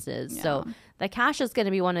expenses. Yeah. So the cash is going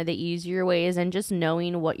to be one of the easier ways, and just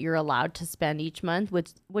knowing what you're allowed to spend each month,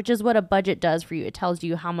 which is what a budget does for you. It tells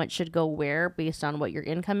you how much should go where based on what your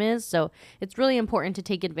income is. So it's really important to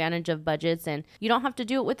take advantage of budgets, and you don't have to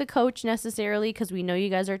do it with a coach necessarily, because we know you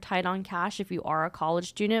guys are tight on cash if you are a college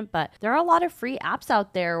student, but there are a lot of free apps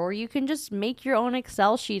out there, or you can just make your own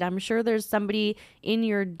Excel sheet. I'm sure there's somebody in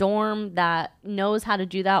your dorm that knows how to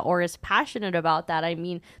do that or is passionate about that. I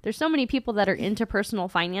mean, there's so many people that are into personal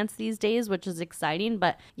finance these days, which is exciting.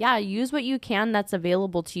 But yeah, use what you can that's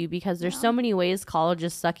available to you, because there's so many ways college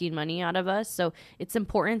is sucking money out of us. So it's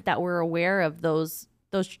important that we're aware of those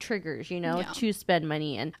triggers, you know, to spend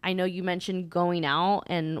money. And I know you mentioned going out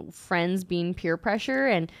and friends being peer pressure,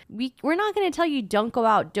 and we're not going to tell you don't go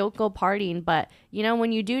out, don't go partying, but you know,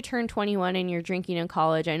 when you do turn 21 and you're drinking in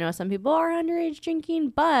college, I know some people are underage drinking,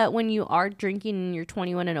 but when you are drinking and you're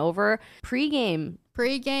 21 and over, pregame,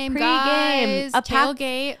 guys,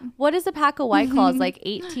 tailgate. What is a pack of White Claws? Like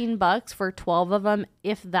 $18 for 12 of them,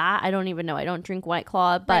 if that. I don't even know. I don't drink White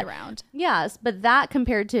Claw, but right around. Yes, but that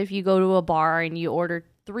compared to if you go to a bar and you order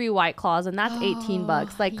 3 White Claws, and that's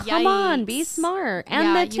 $18. Like, come on, be smart.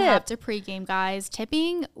 And the tip. You have to pregame, guys.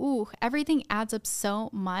 Tipping, everything adds up so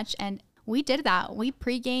much. And we did that. We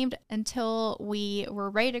pre-gamed until we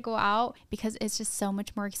were ready to go out, because it's just so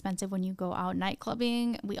much more expensive when you go out night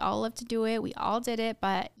clubbing. We all love to do it. We all did it,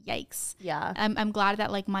 but yikes. Yeah. I'm glad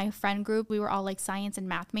that like my friend group, we were all like science and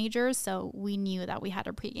math majors, so we knew that we had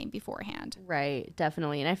a pre-game beforehand. Right,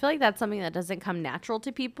 definitely. And I feel like that's something that doesn't come natural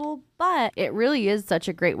to people, but it really is such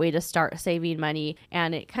a great way to start saving money,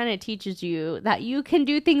 and it kind of teaches you that you can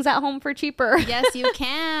do things at home for cheaper. Yes, you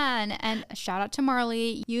can. And shout out to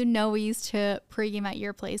Marley. You know, we used to pregame at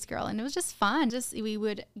your place, girl, and it was just fun. Just we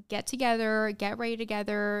would get together, get ready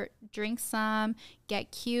together, drink some,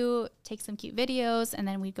 get cute, take some cute videos, and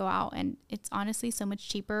then we'd go out, and it's honestly so much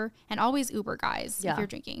cheaper. And always Uber, guys, if you're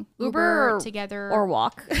drinking. Uber together. Or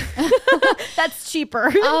walk. That's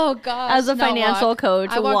cheaper. Oh, gosh. As a financial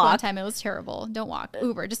coach, I walked one time. It was terrible. Don't walk.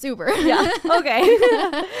 Uber. Just Uber. Yeah. Okay.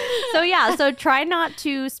 So try not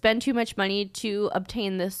to spend too much money to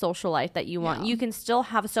obtain this social life that you want. You can still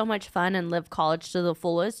have so much fun and live college to the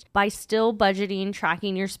fullest by still budgeting,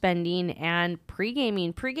 tracking your spending, and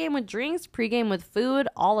pre-gaming. Pre-game with drinks, pre-game with food,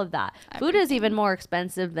 all of that. Food is even more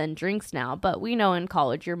expensive than drinks now, but we know in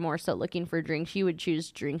college you're more so looking for drinks. You would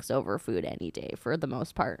choose drinks over food any day for the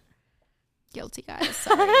most part. Guilty, guys.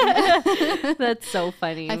 Sorry. That's so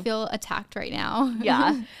funny. I feel attacked right now.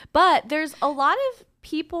 Yeah. But there's a lot of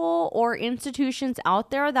people or institutions out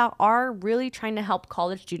there that are really trying to help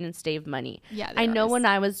college students save money. Yeah, I know when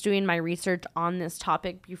I was doing my research on this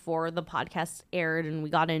topic before the podcast aired and we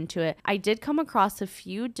got into it, I did come across a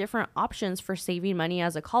few different options for saving money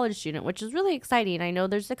as a college student, which is really exciting. I know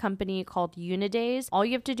there's a company called Unidays. All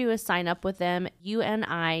you have to do is sign up with them,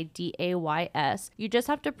 UNIDAYS. You just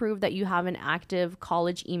have to prove that you have an active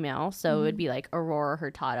college email. So it would be like Aurora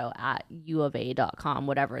Hurtado at uofa.com,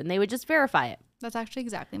 whatever, and they would just verify it. That's actually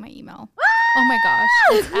exactly my email. Oh my gosh.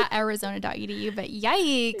 It's at arizona.edu, but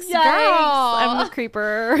yikes, Yikes, girl. I'm a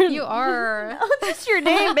creeper. You are. Oh, that's your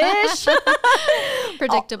name, bitch.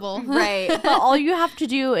 Predictable. Right. But all you have to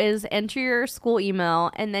do is enter your school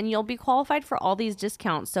email and then you'll be qualified for all these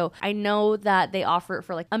discounts. So I know that they offer it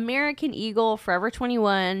for like American Eagle, Forever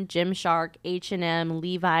 21, Gymshark, H&M,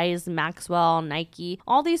 Levi's, Maxwell, Nike,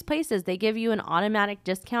 all these places. They give you an automatic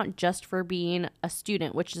discount just for being a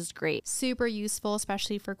student, which is great. Super useful,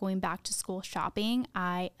 especially for going back to school shopping.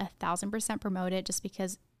 I 1,000% promote it just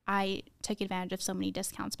because I took advantage of so many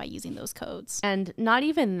discounts by using those codes. And not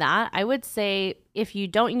even that, I would say if you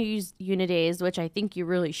don't use Unidays, which I think you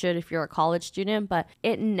really should if you're a college student, but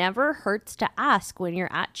it never hurts to ask when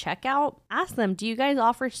you're at checkout. Ask them, do you guys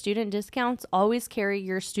offer student discounts? Always carry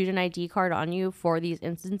your student ID card on you for these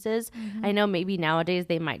instances. I know maybe nowadays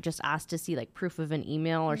they might just ask to see like proof of an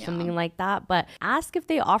email or something like that, but ask if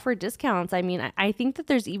they offer discounts. I mean, I think that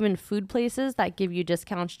there's even food places that give you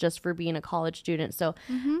discounts just for being a college student. So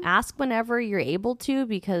ask whenever you're able to,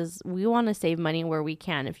 because we want to save money where we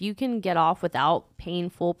can. If you can get off without paying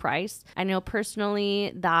full price. I know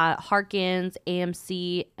personally that Harkins,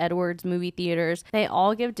 AMC, Edwards movie theaters, they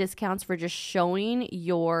all give discounts for just showing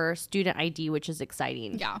your student ID, which is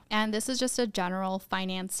exciting. Yeah. And this is just a general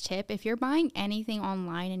finance tip. If you're buying anything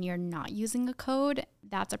online and you're not using a code,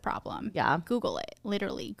 that's a problem. Yeah. Google it.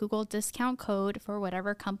 Literally. Google discount code for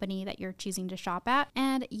whatever company that you're choosing to shop at,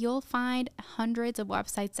 and you'll find hundreds of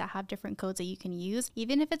websites that have different codes that you can use.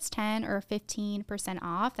 Even if it's 10 or 15%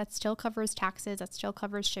 off, that still covers taxes, that still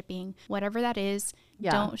covers shipping, whatever that is.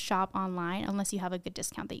 Yeah. Don't shop online unless you have a good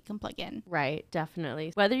discount that you can plug in. Right,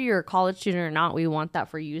 definitely. Whether you're a college student or not, we want that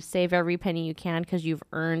for you. Save every penny you can because you've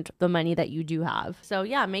earned the money that you do have. So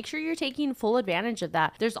yeah, make sure you're taking full advantage of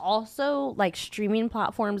that. There's also like streaming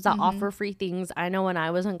platforms that offer free things. I know when I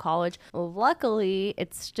was in college, luckily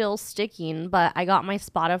it's still sticking, but I got my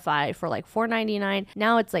Spotify for like $4.99.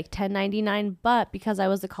 Now it's like $10.99, but because I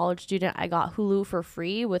was a college student, I got Hulu for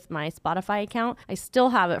free with my Spotify account. I still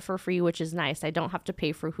have it for free, which is nice. I don't have to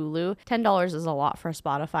pay for Hulu. $10 is a lot for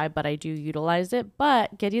Spotify, but I do utilize it.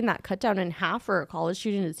 But getting that cut down in half for a college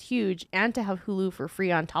student is huge. And to have Hulu for free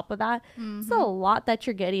on top of that, it's a lot that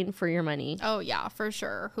you're getting for your money. Oh yeah, for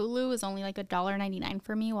sure. Hulu was only like $1.99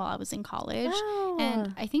 for me while I was in college. Oh.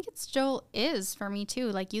 And I think it still is for me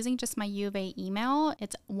too. Like using just my U of A email,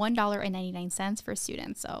 it's $1.99 for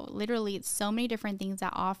students. So literally it's so many different things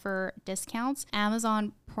that offer discounts.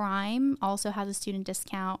 Amazon Prime also has a student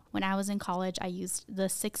discount. When I was in college, I used the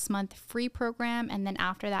 6-month free program. And then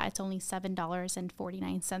after that, it's only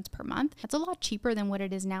 $7.49 per month. That's a lot cheaper than what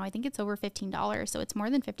it is now. I think it's over $15. So it's more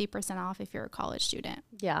than 50% off if you're a college student.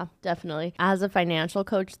 Yeah, definitely. As a financial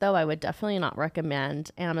coach, though, I would definitely not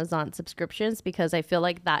recommend Amazon subscriptions because I feel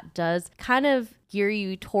like that does kind of gear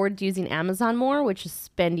you towards using Amazon more, which is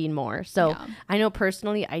spending more. So I know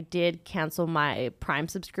personally I did cancel my Prime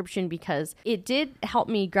subscription because it did help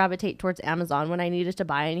me gravitate towards Amazon when I needed to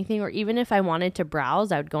buy anything, or even if I wanted to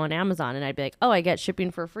browse, I would go on Amazon and I'd be like, oh, I get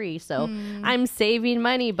shipping for free. So I'm saving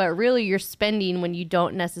money, but really you're spending when you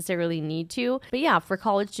don't necessarily need to. But yeah, for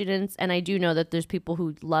college students, and I do know that there's people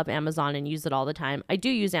who love Amazon and use it all the time. I do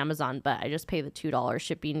use Amazon, but I just pay the $2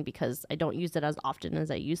 shipping because I don't use it as often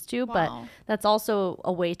as I used to. Wow. But that's also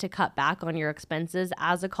a way to cut back on your expenses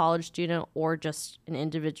as a college student or just an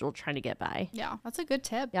individual trying to get by. Yeah, that's a good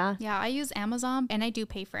tip. Yeah. Yeah, I use Amazon and I do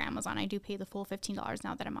pay for Amazon. I do pay the full $15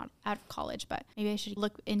 now that I'm out of college, but maybe I should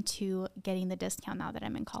look into getting the discount now that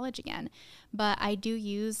I'm in college again. But I do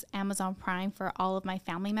use Amazon Prime for all of my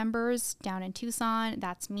family members down in Tucson.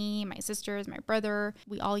 That's me, my sisters, my brother.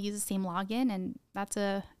 We all use the same login, and that's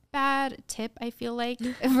a bad tip, I feel like,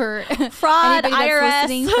 for Fraud, anybody IRS. that's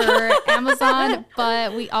listening for Amazon.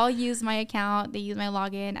 But we all use my account. They use my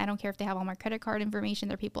login. I don't care if they have all my credit card information.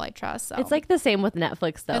 They're people I trust. So It's like the same with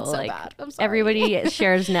Netflix, though. It's so like bad. I'm sorry. everybody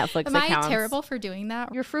shares Netflix Am accounts. I terrible for doing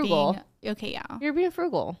that? You're frugal. Okay, yeah. You're being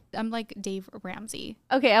frugal. I'm like Dave Ramsey.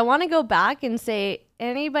 Okay, I want to go back and say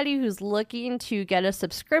anybody who's looking to get a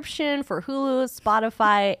subscription for Hulu,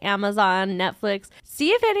 Spotify, Amazon, Netflix,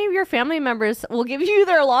 see if any of your family members will give you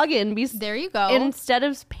their login There you go. instead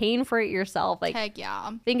of paying for it yourself. Like, Heck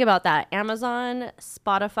yeah. think about that. Amazon,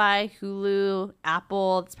 Spotify, Hulu,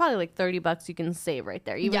 Apple. It's probably like $30 you can save right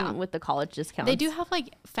there, even with the college discounts. They do have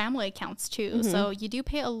like family accounts too. So you do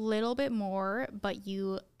pay a little bit more, but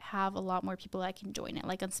you have a lot more people that can join it.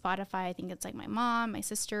 Like on Spotify, I think it's like my mom, my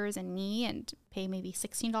sisters, and me, and pay maybe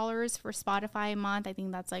 $16 for Spotify a month. I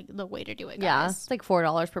think that's like the way to do it, guys. Yeah, it's like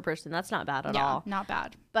 $4 per person. That's not bad at all. Not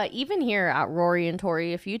bad. But even here at Rory and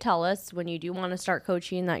Tori, if you tell us when you do want to start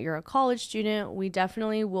coaching that you're a college student, we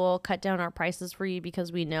definitely will cut down our prices for you,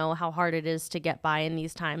 because we know how hard it is to get by in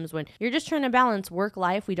these times when you're just trying to balance work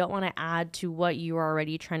life. We don't want to add to what you are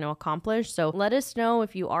already trying to accomplish. So let us know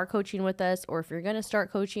if you are coaching with us, or if you're going to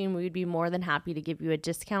start coaching. We would be more than happy to give you a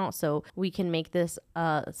discount so we can make this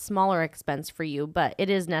a smaller expense for you. But it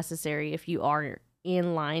is necessary if you are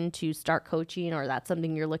in line to start coaching, or that's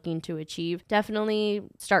something you're looking to achieve. Definitely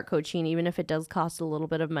start coaching, even if it does cost a little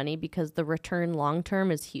bit of money, because the return long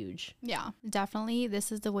term is huge. Yeah, definitely.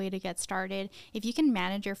 This is the way to get started. If you can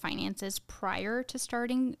manage your finances prior to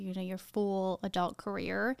starting, your full adult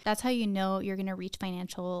career, that's how you know you're going to reach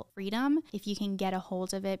financial freedom, if you can get a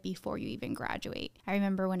hold of it before you even graduate. I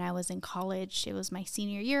remember when I was in college, it was my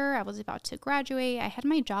senior year. I was about to graduate. I had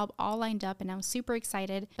my job all lined up and I was super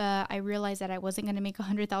excited, but I realized that I wasn't going to make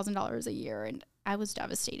 $100,000 a year, and I was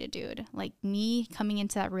devastated, dude. Like, me coming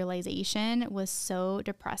into that realization was so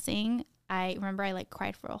depressing. I remember I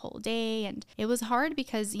cried for a whole day, and it was hard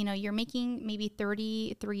because, you're making maybe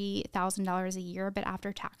 $33,000 a year, but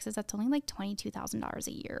after taxes, that's only $22,000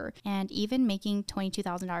 a year. And even making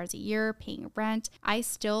 $22,000 a year, paying rent, I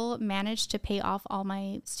still managed to pay off all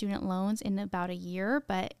my student loans in about a year,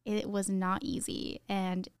 but it was not easy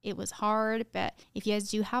and it was hard. But if you guys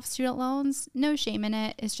do have student loans, no shame in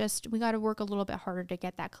it. It's just, we got to work a little bit harder to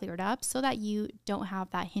get that cleared up so that you don't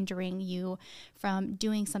have that hindering you from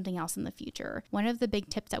doing something else in the future. One of the big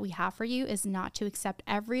tips that we have for you is not to accept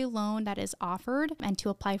every loan that is offered and to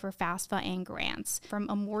apply for FAFSA and grants. From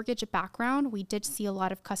a mortgage background, we did see a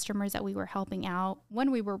lot of customers that we were helping out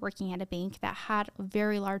when we were working at a bank that had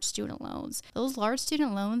very large student loans. Those large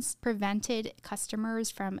student loans prevented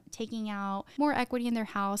customers from taking out more equity in their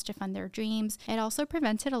house to fund their dreams. It also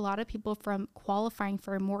prevented a lot of people from qualifying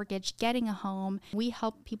for a mortgage, getting a home. We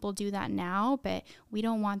help people do that now, but we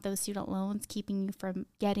don't want those student loans keeping you from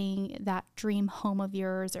getting that dream home of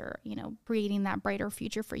yours, or, creating that brighter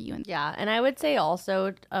future for you. Yeah. And I would say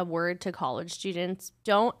also a word to college students: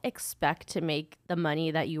 don't expect to make the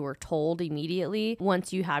money that you were told immediately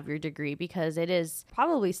once you have your degree, because it is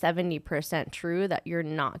probably 70% true that you're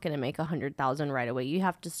not going to make $100,000 right away. You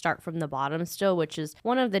have to start from the bottom still, which is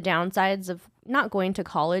one of the downsides of not going to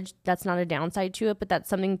college. That's not a downside to it, but that's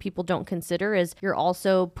something people don't consider, is you're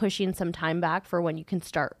also pushing some time back for when you can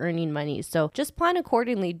start earning money. So just plan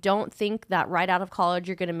accordingly. Don't think that right out of college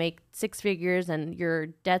you're going to make six figures and your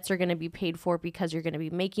debts are going to be paid for because you're going to be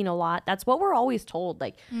making a lot. That's what we're always told.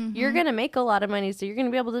 You're going to make a lot of money, so you're going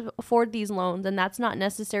to be able to afford these loans, and that's not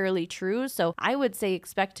necessarily true. So I would say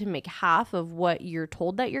expect to make half of what you're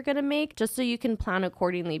told that you're going to make, just so you can plan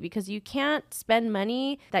accordingly, because you can't spend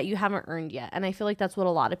money that you haven't earned yet. And I feel like that's what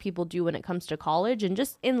a lot of people do when it comes to college and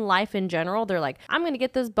just in life in general. They're like, I'm going to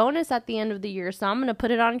get this bonus at the end of the year, so I'm going to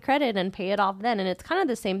put it on credit and pay it off then. And it's kind of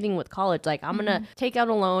the same thing with college. I'm going to take out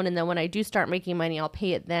a loan, and then when I do start making money, I'll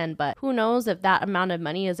pay it then. But who knows if that amount of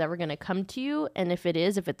money is ever going to come to you, and if it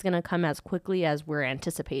is, if it's going to come as quickly as we're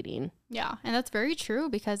anticipating. Yeah, and that's very true,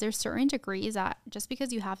 because there's certain degrees that just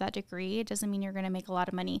because you have that degree, it doesn't mean you're going to make a lot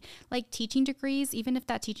of money. Like teaching degrees, even if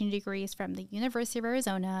that teaching degree is from the University of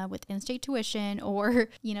Arizona with in-state tuition, or,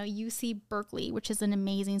 UC Berkeley, which is an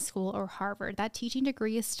amazing school, or Harvard, that teaching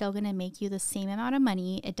degree is still going to make you the same amount of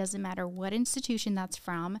money. It doesn't matter what institution that's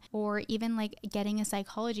from, or even getting a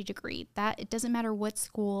psychology degree. That it doesn't matter what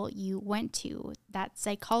school you went to. That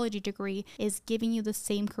psychology degree is giving you the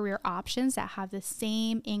same career options that have the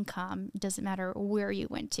same income. Doesn't matter where you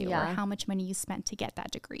went to or how much money you spent to get that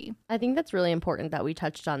degree. I think that's really important that we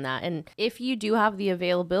touched on that. And if you do have the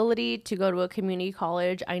availability to go to a community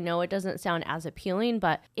college, I know it doesn't sound as appealing,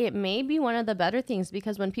 but it may be one of the better things,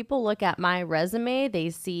 because when people look at my resume, they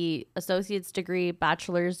see associate's degree,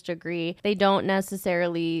 bachelor's degree. They don't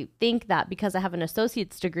necessarily think that because I have an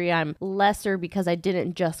associate's degree, I'm lesser because I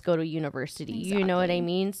didn't just go to university. Exactly. You know what I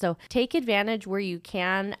mean? So take advantage where you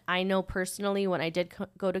can. I know personally when I did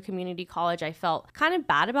go to community college, I felt kind of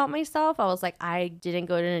bad about myself. I was like, I didn't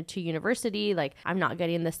go to university. I'm not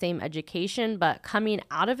getting the same education, but coming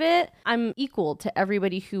out of it, I'm equal to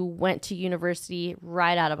everybody who went to university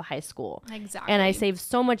right out of high school. Exactly. And I save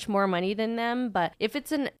so much more money than them. But if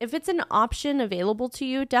it's an option available to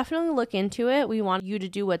you, definitely look into it. We want you to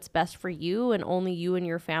do what's best for you, and only you and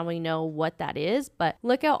your family know what that is. But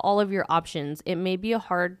look at all of your options. It may be a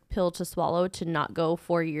hard pill to swallow to not go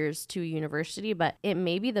 4 years to university, but it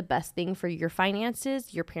may be the best thing for your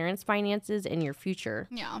finances, your parents' finances, and your future.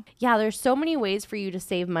 Yeah, there's so many ways for you to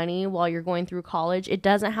save money while you're going through college. It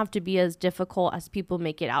doesn't have to be as difficult as people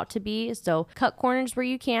make it out to be. So cut corners where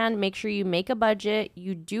you can. Make sure you make a budget.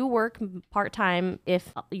 You do work part-time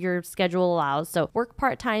if your schedule allows. So work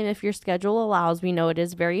part-time if your schedule allows. We know it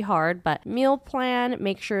is very hard, but meal plan.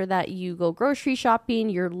 Make sure that you go grocery shopping.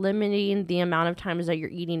 You're limiting the amount of times that you're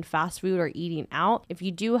eating fast food or eating out. If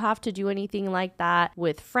you do have to do anything like that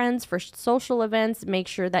with friends for social events, make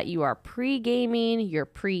sure that you are pre-gaming, you're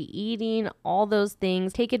pre-eating, all those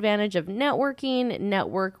things. Take advantage of networking,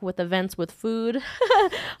 network with events with food,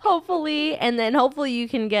 hopefully, and then hopefully you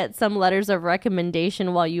can get some letters of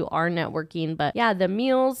recommendation while you are networking. But yeah, the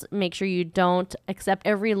meals, make sure you don't accept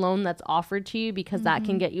every loan that's offered to you, because that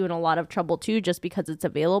can get you in a lot of trouble too. Just because it's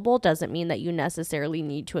available doesn't mean that you necessarily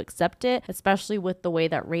need to accept it, especially with the way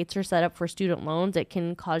that rates are set up for student loans. It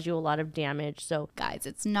can cause you a lot of damage. So guys,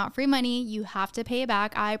 it's not free money. You have to pay it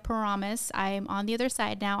back. I promise. I'm on the other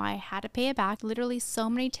side now. I had to pay it back. Literally so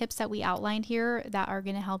many tips that we outlined here that are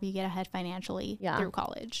going to help you get ahead financially through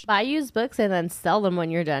college. Buy used books and then sell them when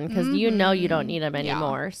you're done, because you know you don't need them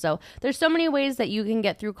anymore. So there's so many ways that you can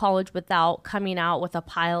get through college without coming out with a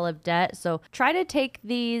pile of debt. So try to take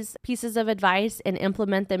these pieces of advice and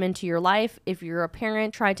implement them into your life. If you're a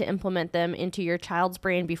parent, try to implement them into your child's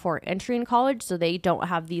brain before entering college, so they don't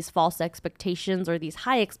have these false expectations or these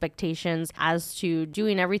high expectations as to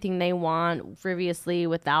doing everything they want frivolously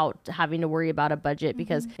without having to worry about a budget,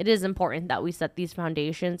 because it is important that we set these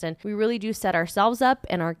foundations, and we really do set ourselves up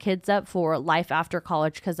and our kids up for life after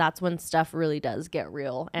college, because that's when stuff really does get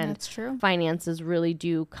real, and that's true. Finances really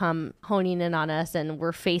do come honing in on us, and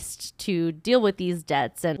we're faced to deal with these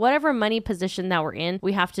debts, and whatever money position that we're in,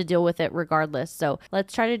 we have to deal with it regardless. So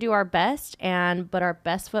let's try to do our best and put our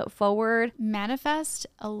best foot forward. Manifest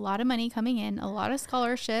a lot of money coming in, a lot of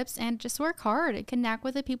scholarships, and just work hard. Connect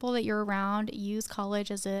with the people that you're around. Use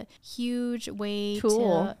college as a huge way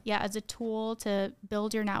as a tool to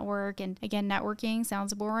build your network. And again, networking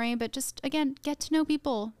sounds boring, but just again, get to know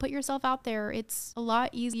people. Put yourself out there. It's a lot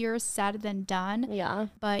easier said than done. Yeah.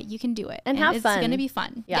 But you can do it. And have fun. It's going to be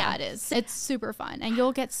fun. Yeah, it is. It's super fun. And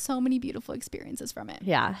you'll get so many beautiful experiences from it.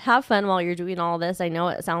 Yeah. Have fun while you're doing all this. I know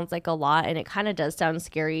it sounds like a lot, and it kind of does sound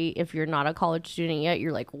scary if you're not a college student yet.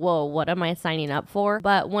 You're like, whoa, what am I signing up for?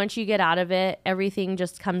 But once you get out of it, everything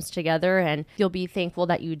just comes together, and you'll be thankful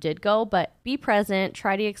that you did go. But be present.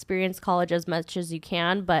 Try to experience college as much as you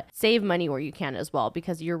can, but save money where you can as well,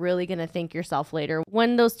 because you're really going to thank yourself later.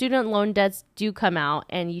 When those student loan debts do come out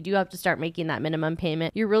and you do have to start making that minimum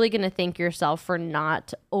payment, you're really going to thank yourself for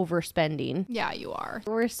not overspending. Yeah, you are.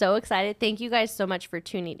 We're so excited. Thank you guys so much for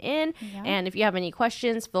tuning in. Yeah. And if you have any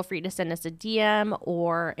questions, feel free to send us a DM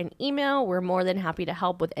or an email. We're more than happy to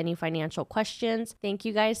help with any financial questions. Thank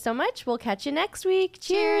you guys so much. We'll catch you next week.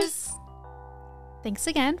 Cheers. Thanks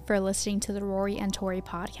again for listening to the Rory and Tori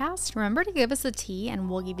podcast. Remember to give us a T, and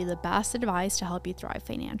we'll give you the best advice to help you thrive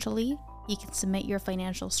financially. You can submit your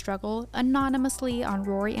financial struggle anonymously on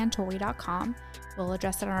roryandtori.com. We'll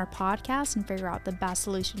address it on our podcast and figure out the best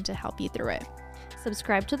solution to help you through it.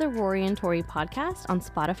 Subscribe to the Rory and Tori podcast on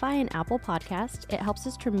Spotify and Apple Podcasts. It helps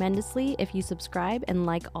us tremendously if you subscribe and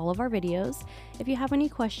like all of our videos. If you have any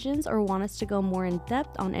questions or want us to go more in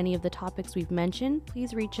depth on any of the topics we've mentioned,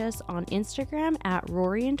 please reach us on Instagram at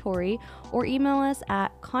Rory and Tori or email us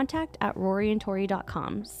at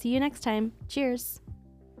contact@roryandtori.com. See you next time. Cheers.